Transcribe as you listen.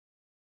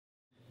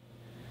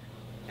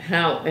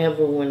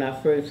However, when I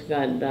first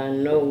got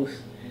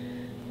diagnosed,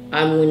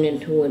 I went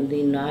into a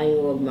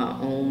denial of my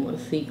own, a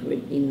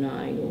secret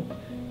denial.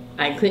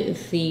 I couldn't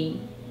see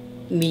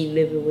me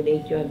living with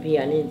HIV.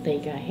 I didn't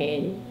think I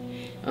had it.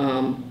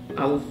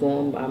 I was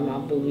going by my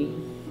belief,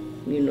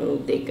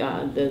 that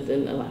God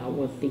doesn't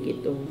allow us to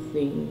get those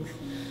things.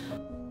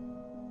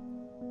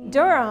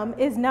 Durham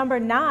is number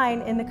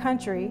 9 in the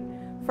country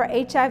for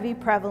HIV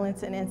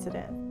prevalence and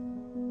incidence.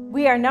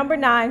 We are number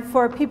 9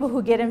 for people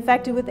who get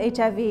infected with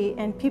HIV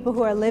and people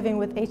who are living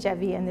with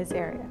HIV in this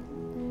area.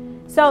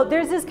 So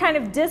there's this kind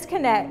of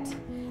disconnect.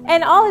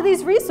 And all of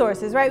these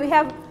resources, right? We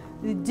have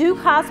the Duke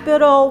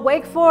Hospital,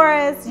 Wake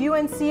Forest,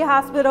 UNC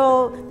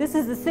Hospital. This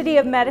is the City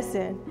of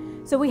Medicine.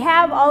 So we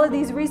have all of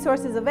these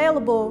resources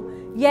available,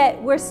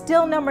 yet we're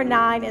still number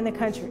 9 in the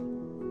country.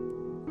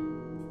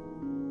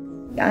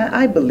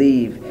 I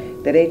believe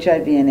that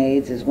HIV and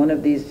AIDS is one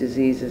of these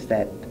diseases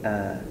that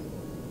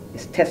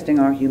is testing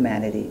our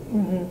humanity.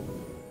 Mm-hmm.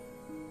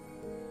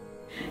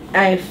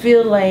 I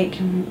feel like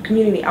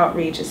community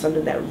outreach is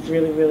something that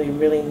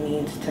really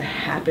needs to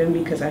happen,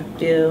 because I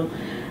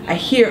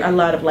hear a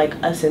lot of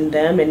like us and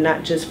them, and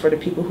not just for the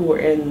people who are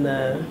in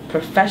the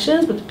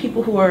professions, but the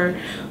people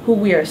who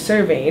we are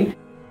serving.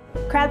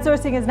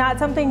 Crowdsourcing is not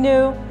something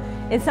new.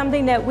 It's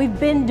something that we've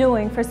been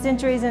doing for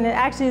centuries, and it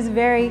actually is a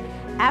very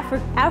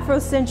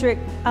Afrocentric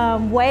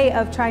way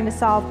of trying to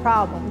solve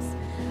problems.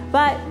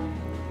 But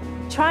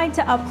trying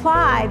to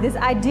apply this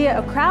idea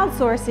of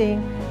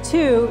crowdsourcing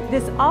to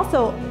this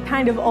also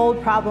kind of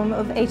old problem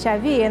of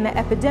HIV and the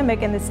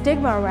epidemic and the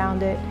stigma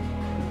around it,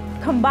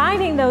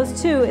 combining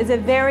those two is a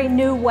very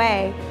new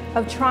way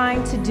of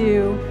trying to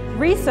do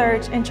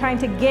research and trying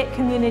to get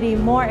community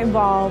more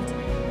involved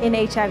in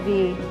HIV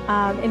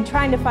and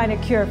trying to find a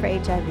cure for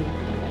HIV.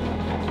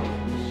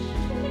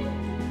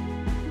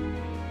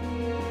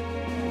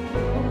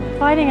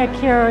 Finding a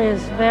cure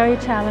is very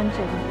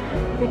challenging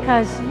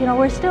because,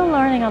 we're still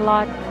learning a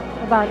lot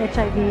about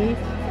HIV.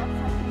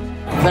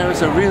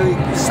 There's a really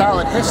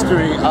solid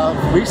history of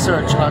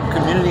research on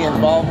community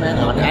involvement,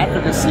 on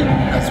advocacy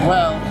as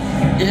well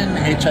in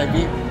HIV.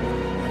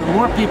 The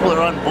more people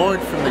are on board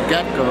from the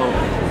get-go,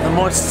 the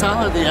more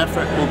solid the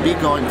effort will be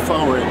going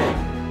forward.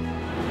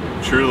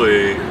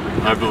 Truly,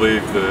 I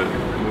believe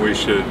that we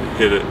should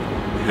hit it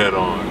head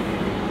on.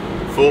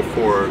 Full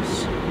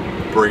force,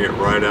 bring it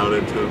right out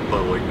into the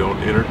public.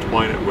 Don't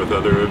intertwine it with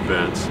other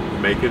events.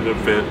 Make it an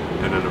event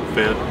and an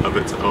event of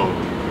its own.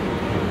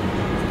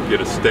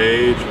 Get a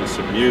stage with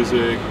some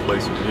music, play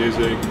some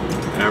music,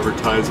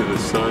 advertise it as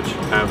such,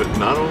 have it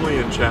not only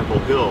in Chapel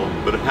Hill,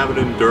 but have it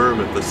in Durham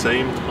at the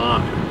same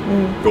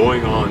time,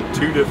 going on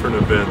 2 different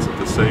events at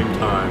the same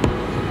time,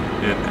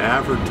 and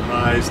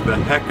advertise the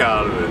heck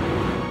out of it.